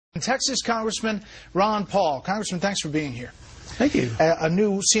Texas Congressman Ron Paul. Congressman, thanks for being here. Thank you. A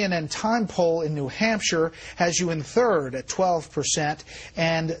new CNN Time poll in New Hampshire has you in third at 12%,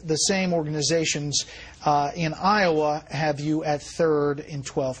 and the same organizations in Iowa have you at third in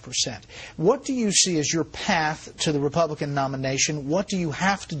 12%. What do you see as your path to the Republican nomination? What do you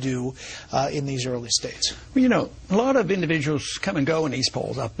have to do in these early states? Well, you know, a lot of individuals come and go in these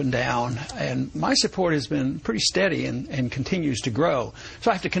polls, up and down, and my support has been pretty steady and continues to grow.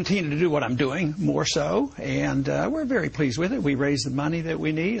 So I have to continue to do what I'm doing, more so, and we're very pleased with it. We raise the money that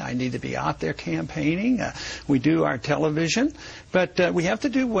we need. I need to be out there campaigning. We do our television, but we have to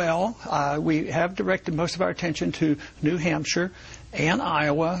do well. We have directed most of our attention to New Hampshire and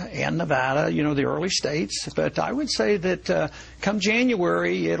Iowa and Nevada, you know, the early states. But I would say that come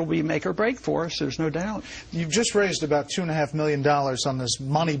January, it'll be make or break for us. There's no doubt. You've just raised about $2.5 million on this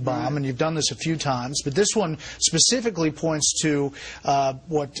money bomb, and you've done this a few times. But this one specifically points to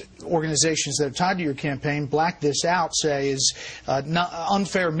what organizations that are tied to your campaign, Black This Out, say is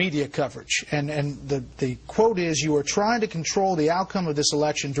unfair media coverage. And the quote is, "You are trying to control the outcome of this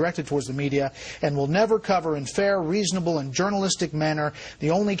election directed towards the media and will never cover in fair, reasonable, and journalistic manner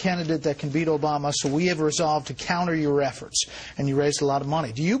the only candidate that can beat Obama, so we have resolved to counter your efforts." And you raised a lot of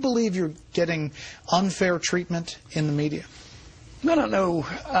money. Do you believe you're getting unfair treatment in the media? I don't know.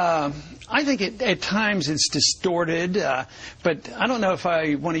 I think at times it's distorted, but I don't know if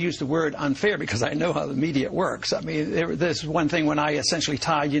I want to use the word unfair because I know how the media works. I mean, there's one thing when I essentially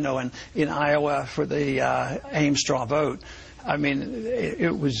tied, you know, in Iowa for the Ames straw vote. I mean,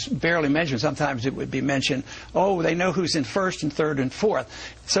 it was barely mentioned. Sometimes it would be mentioned, oh, they know who's in first and third and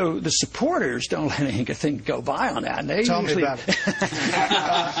fourth. So the supporters don't let anything go by on that. They Tell me about it.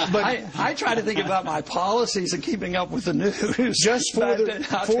 But I try to think about my policies and keeping up with the news. Just for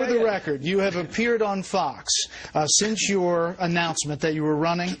the record, you have appeared on Fox since your announcement that you were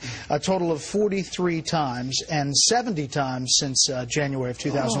running a total of 43 times and 70 times since January of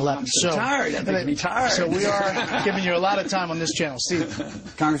 2011. I'm so tired. That makes me tired. So we are giving you a lot of time on this channel.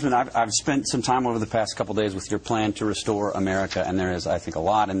 Steve. Congressman, I've spent some time over the past couple days with your plan to restore America, and there is, I think, a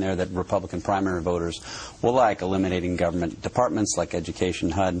lot in there that Republican primary voters will like, eliminating government departments like education,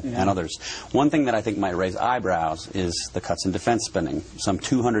 HUD, and others. One thing that I think might raise eyebrows is the cuts in defense spending, some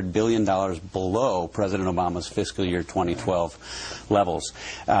 $200 billion below President Obama's fiscal year 2012 levels.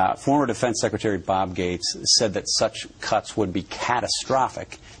 Former Defense Secretary Bob Gates said that such cuts would be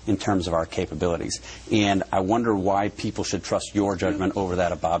catastrophic in terms of our capabilities. And I wonder why people should trust your judgment over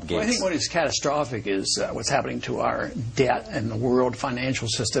that of Bob Gates. Well, I think what is catastrophic is what's happening to our debt and the world financial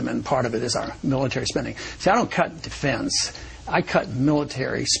system, and part of it is our military spending. See, I don't cut defense. I cut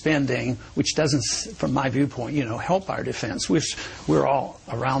military spending, which doesn't, from my viewpoint, you know, help our defense. We're all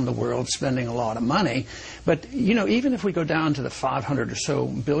around the world spending a lot of money. But, you know, even if we go down to the 500 or so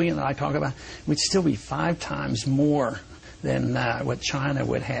billion that I talk about, we'd still be 5 times more than what China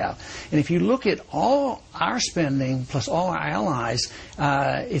would have. And if you look at all our spending plus all our allies,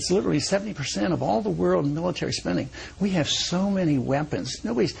 it's literally 70% of all the world military spending. We have so many weapons.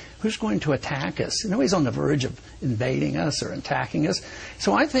 Who's going to attack us? Nobody's on the verge of invading us or attacking us.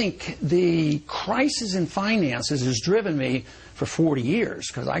 So I think the crisis in finances has driven me for 40 years,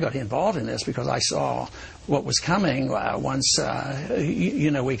 because I got involved in this because I saw what was coming once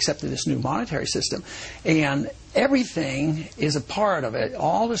you know, we accepted this new monetary system. And everything is a part of it,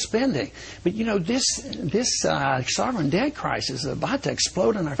 all the spending. But, you know, this sovereign debt crisis is about to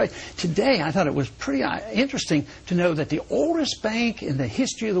explode in our face. Today, I thought it was pretty interesting to know that the oldest bank in the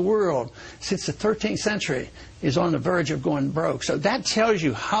history of the world since the 13th century is on the verge of going broke. So that tells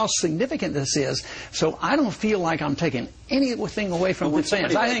you how significant this is. So I don't feel like I'm taking anything away from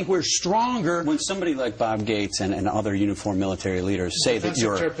defense. I think we're stronger. When somebody like Bob Gates and other uniformed military leaders say that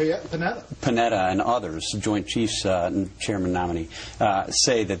you're Panetta and others, Joint Chiefs and Chairman nominee,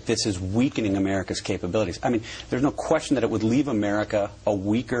 say that this is weakening America's capabilities. I mean, there's no question that it would leave America a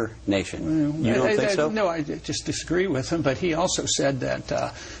weaker nation. You don't think so? No, I just disagree with him. But he also said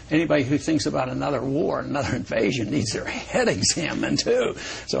that anybody who thinks about another war, another invasion, needs their head examined too.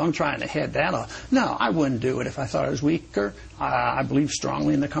 So I'm trying to head that off. No, I wouldn't do it if I thought it was weaker. I believe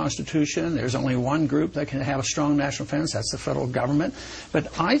strongly in the Constitution. There's only one group that can have a strong national defense. That's the federal government.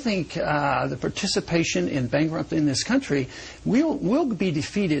 But I think the participation in bankrupting this country will be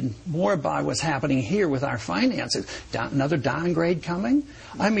defeated more by what's happening here with our finances. Another downgrade coming?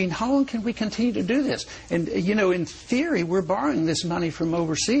 I mean, how long can we continue to do this? And, you know, in theory, we're borrowing this money from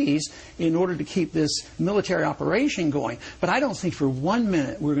overseas in order to keep this military operation going. But I don't think for 1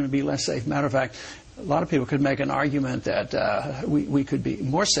 minute we're going to be less safe. Matter of fact, a lot of people could make an argument that we could be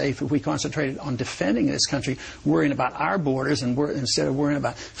more safe if we concentrated on defending this country, worrying about our borders, and instead of worrying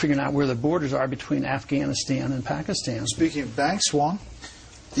about figuring out where the borders are between Afghanistan and Pakistan. Speaking of banks, Juan?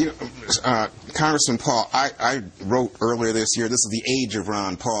 Congressman Paul, I wrote earlier this year, this is the age of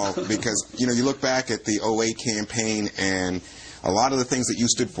Ron Paul, because, you look back at the 08 campaign and a lot of the things that you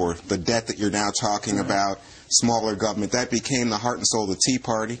stood for, the debt that you're now talking about, smaller government, that became the heart and soul of the Tea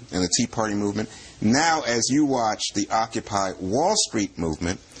Party and the Tea Party movement. Now, as you watch the Occupy Wall Street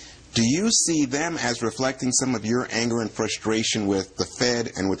movement, do you see them as reflecting some of your anger and frustration with the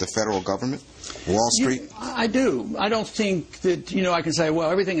Fed and with the federal government? Wall Street? I do. I don't think that, I can say, well,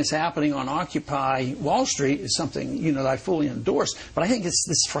 everything that's happening on Occupy Wall Street is something, that I fully endorse. But I think it's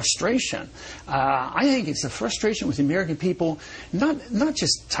this frustration. I think it's the frustration with the American people, not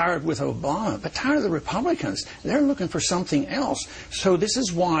just tired with Obama, but tired of the Republicans. They're looking for something else. So this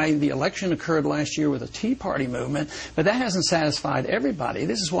is why the election occurred last year with the Tea Party movement, but that hasn't satisfied everybody.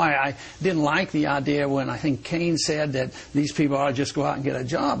 This is why I didn't like the idea when I think Keynes said that these people ought to just go out and get a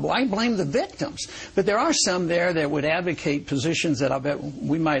job. Well, I blame the victims. But there are some there that would advocate positions that I bet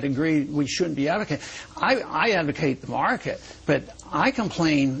we might agree we shouldn't be advocating. I advocate the market, but I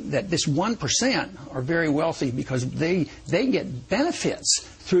complain that this 1% are very wealthy because they get benefits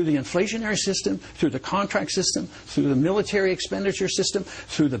through the inflationary system, through the contract system, through the military expenditure system,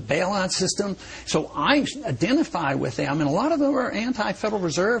 through the bailout system. So I identify with them, and a lot of them are anti-Federal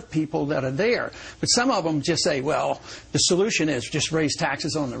Reserve people that are there. But some of them just say, well, the solution is just raise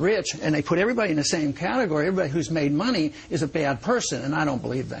taxes on the rich, and they put everybody in the same category. Everybody who's made money is a bad person, and I don't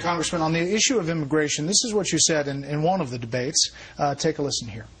believe that. Congressman, on the issue of immigration, this is what you said in one of the debates. Take a listen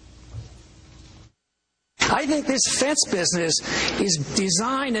here. I think this fence business is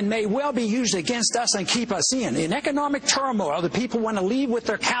designed and may well be used against us and keep us in. In economic turmoil, the people want to leave with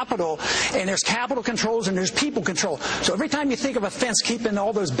their capital, and there's capital controls and there's people control. So every time you think of a fence keeping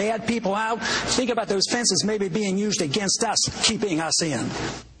all those bad people out, think about those fences maybe being used against us, keeping us in.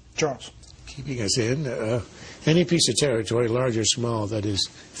 Charles. Keeping us in. Any piece of territory, large or small, that is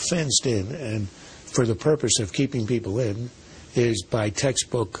fenced in and for the purpose of keeping people in is by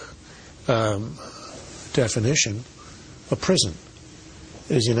textbook definition a prison.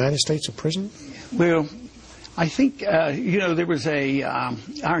 Is the United States a prison? Well, I think, there was a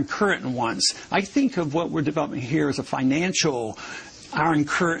Iron Curtain once. I think of what we're developing here as a financial Iron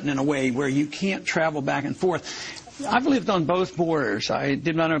Curtain in a way where you can't travel back and forth. I've lived on both borders. I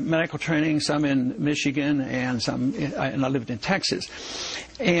did my medical training, some in Michigan and I lived in Texas.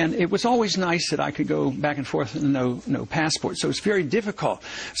 And it was always nice that I could go back and forth with no passport. So it's very difficult.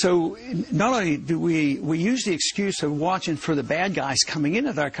 So not only do we use the excuse of watching for the bad guys coming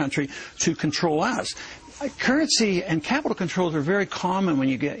into our country to control us. Currency and capital controls are very common when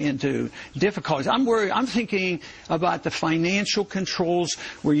you get into difficulties. I'm worried. I'm thinking about the financial controls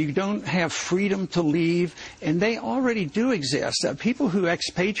where you don't have freedom to leave, and they already do exist. People who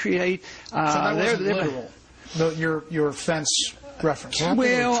expatriate, so that wasn't literal. Your fence reference.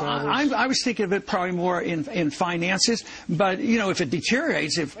 Well, I was thinking of it probably more in finances, but if it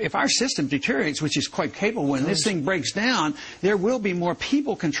deteriorates, if our system deteriorates, which is quite capable, when this thing breaks down, there will be more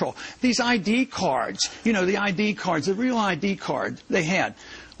people control. These ID cards, the ID cards, the real ID card they had.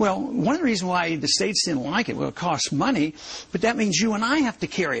 Well, one of the reasons why the states didn't like it, well, it costs money, but that means you and I have to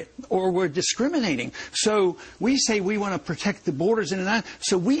carry it, or we're discriminating. So we say we want to protect the borders and that,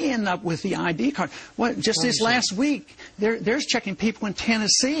 so we end up with the ID card. Just this last week, there's checking people in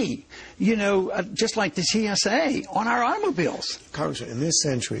Tennessee, just like the TSA, on our automobiles. Congressman, in this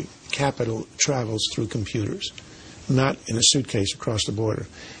century, capital travels through computers, not in a suitcase across the border.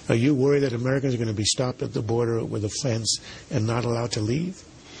 Are you worried that Americans are going to be stopped at the border with a fence and not allowed to leave?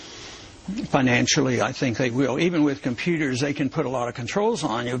 Financially, I think they will. Even with computers, they can put a lot of controls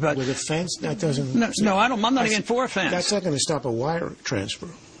on you. But with a fence, that doesn't. No, I'm not even for a fence. That's not going to stop a wire transfer.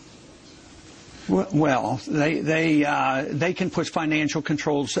 Well, they can put financial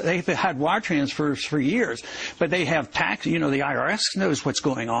controls. They've had wire transfers for years, but they have tax. The IRS knows what's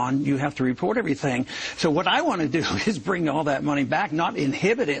going on. You have to report everything. So what I want to do is bring all that money back, not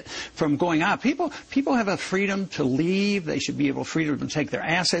inhibit it from going out. People have a freedom to leave. They should be able freedom to take their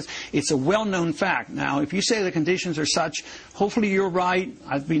assets. It's a well-known fact. Now, if you say the conditions are such, hopefully you're right.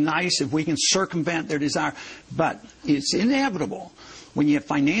 It'd be nice if we can circumvent their desire, but it's inevitable. When you have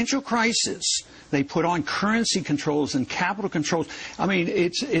financial crisis, they put on currency controls and capital controls. I mean,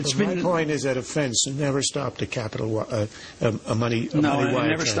 it's been. My point is that a fence never stopped a capital a money wire No, it never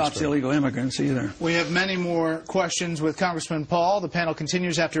transfer. stops illegal immigrants either. We have many more questions with Congressman Paul. The panel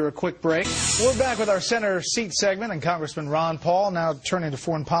continues after a quick break. We're back with our center seat segment and Congressman Ron Paul. Now turning to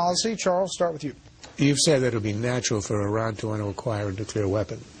foreign policy. Charles, start with you. You've said that it would be natural for Iran to want to acquire a nuclear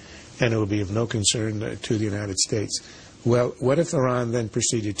weapon, and it would be of no concern to the United States. Well, what if Iran then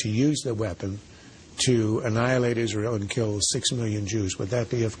proceeded to use the weapon to annihilate Israel and kill 6 million Jews? Would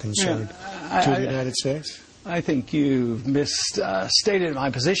that be of concern to the United States? I think you've misstated my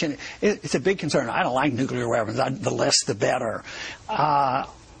position. It's a big concern. I don't like nuclear weapons. The less, the better.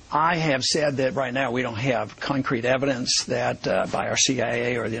 I have said that right now we don't have concrete evidence that by our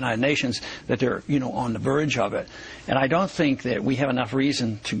CIA or the United Nations that they're on the verge of it. And I don't think that we have enough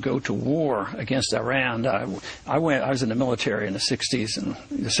reason to go to war against Iran. I was in the military in the 60s, and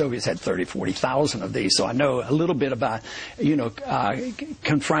the Soviets had 40,000 of these, so I know a little bit about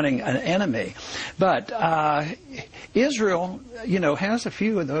confronting an enemy. But Israel, has a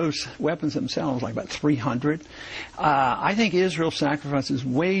few of those weapons themselves, like about 300. I think Israel sacrifices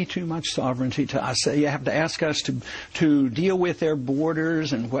way too much sovereignty to us. You have to ask us to deal with their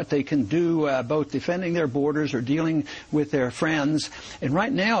borders and what they can do, both defending their borders or dealing with their friends. And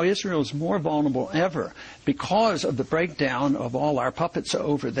right now, Israel is more vulnerable ever because of the breakdown of all our puppets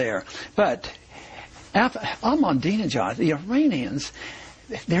over there. But Ahmadinejad, the Iranians,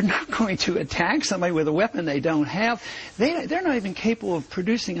 they're not going to attack somebody with a weapon they don't have. They're not even capable of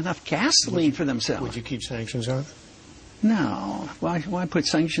producing enough gasoline for themselves. Would you keep sanctions on? No. Why put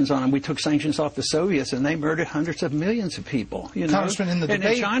sanctions on them? We took sanctions off the Soviets, and they murdered hundreds of millions of people. Congressman, in the debate,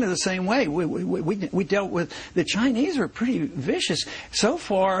 and in China the same way. We dealt with the Chinese are pretty vicious. So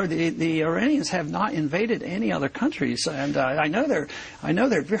far, the Iranians have not invaded any other countries, and I know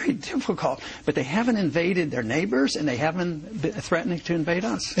they're very difficult, but they haven't invaded their neighbors, and they haven't been threatening to invade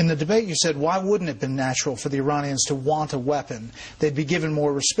us. In the debate, you said, why wouldn't it have been natural for the Iranians to want a weapon? They'd be given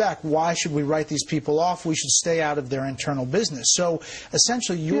more respect. Why should we write these people off? We should stay out of their internal business. So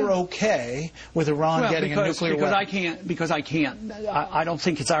essentially, you're okay with Iran getting a nuclear weapon. I don't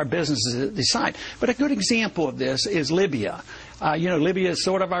think it's our business to decide. But a good example of this is Libya. Libya is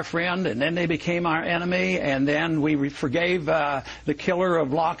sort of our friend, and then they became our enemy, and then we forgave the killer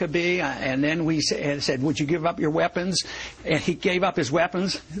of Lockerbie, and then we said, would you give up your weapons? And he gave up his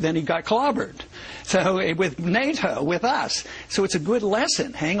weapons, then he got clobbered. So with NATO, with us. So it's a good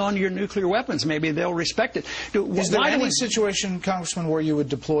lesson. Hang on to your nuclear weapons. Maybe they'll respect it. Is there any situation, Congressman, where you would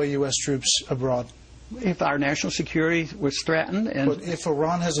deploy U.S. troops abroad? If our national security was threatened. But if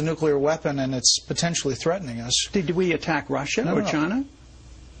Iran has a nuclear weapon and it's potentially threatening us... Did we attack Russia or China?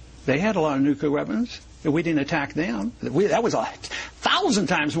 They had a lot of nuclear weapons. We didn't attack them. That was 1,000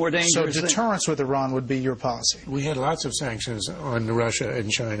 times more dangerous. So deterrence with Iran would be your policy? We had lots of sanctions on Russia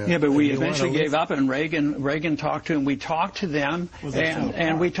and China. Yeah, but we eventually gave up, and Reagan talked to them. We talked to them,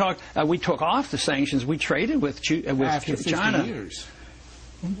 and we took off the sanctions. We traded with after 50 China. Years.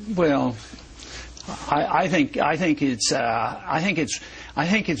 Well, I think the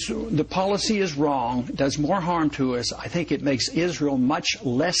policy is wrong. It does more harm to us. I think it makes Israel much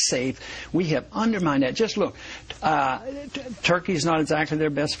less safe. We have undermined that. Just look, Turkey's not exactly their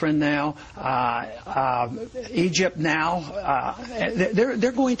best friend now. Egypt now,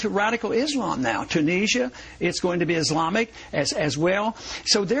 they're going to radical Islam now. Tunisia, it's going to be Islamic as well.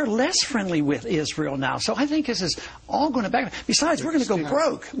 So they're less friendly with Israel now. So I think this is all going to back. Besides, we're going to go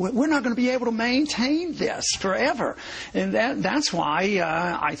broke. We're not going to be able to maintain this forever, and that's why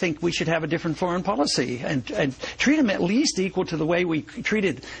I think we should have a different foreign policy and treat them at least equal to the way we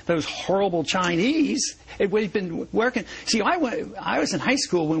treated those horrible Chinese. We've been working. See, I was in high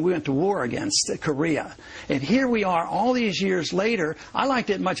school when we went to war against Korea, and here we are all these years later. I liked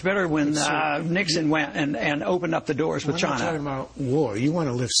it much better when Nixon went and opened up the doors with China. We're not talking about war. You want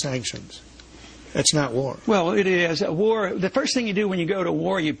to lift sanctions. That's not war. Well, it is. War. The first thing you do when you go to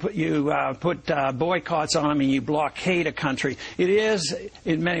war, you put boycotts on them and you blockade a country. It is,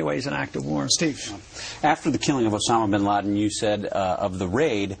 in many ways, an act of war. Steve. After the killing of Osama bin Laden, you said of the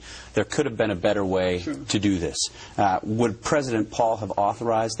raid, there could have been a better way to do this. Would President Paul have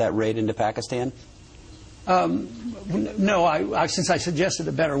authorized that raid into Pakistan? No. Since I suggested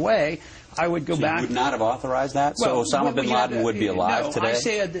a better way, I would go back. You would not have authorized that? Well, so Osama bin Laden would be alive today? I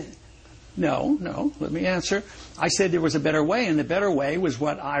said... No, let me answer. I said there was a better way, and the better way was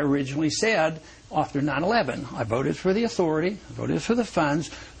what I originally said after 9/11. I voted for the authority, I voted for the funds,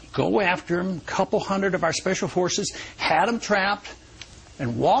 go after them. A couple hundred of our special forces had them trapped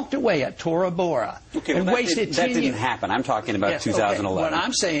and walked away at Tora Bora. Okay, and wasted 10 years. That didn't happen. I'm talking about 2011. Okay. What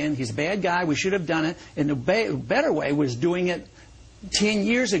I'm saying, he's a bad guy, we should have done it, and the better way was doing it 10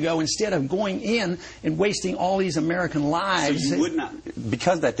 years ago instead of going in and wasting all these American lives. So you would not,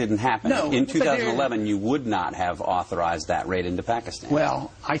 because that didn't happen, No, in 2011 you would not have authorized that raid into Pakistan.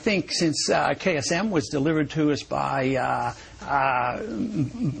 Well, I think since KSM was delivered to us by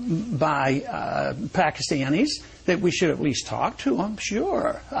Pakistanis, that we should at least talk to them,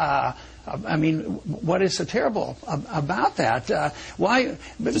 sure. I mean, what is so terrible about that? Why?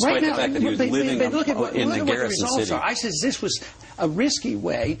 But Despite right the now, fact that he was living look at what in the the garrison results city. are. I said this was a risky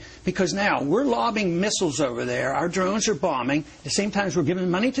way because now we're lobbing missiles over there. Our drones are bombing. At the same time, we're giving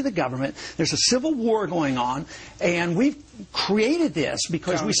money to the government. There's a civil war going on, and we've created this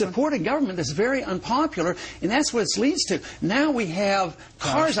because we support a government that's very unpopular, and that's what it leads to. Now we have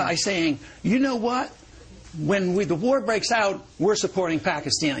Karzai saying, you know what? When the war breaks out, we're supporting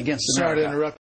Pakistan against America. Sorry to interrupt.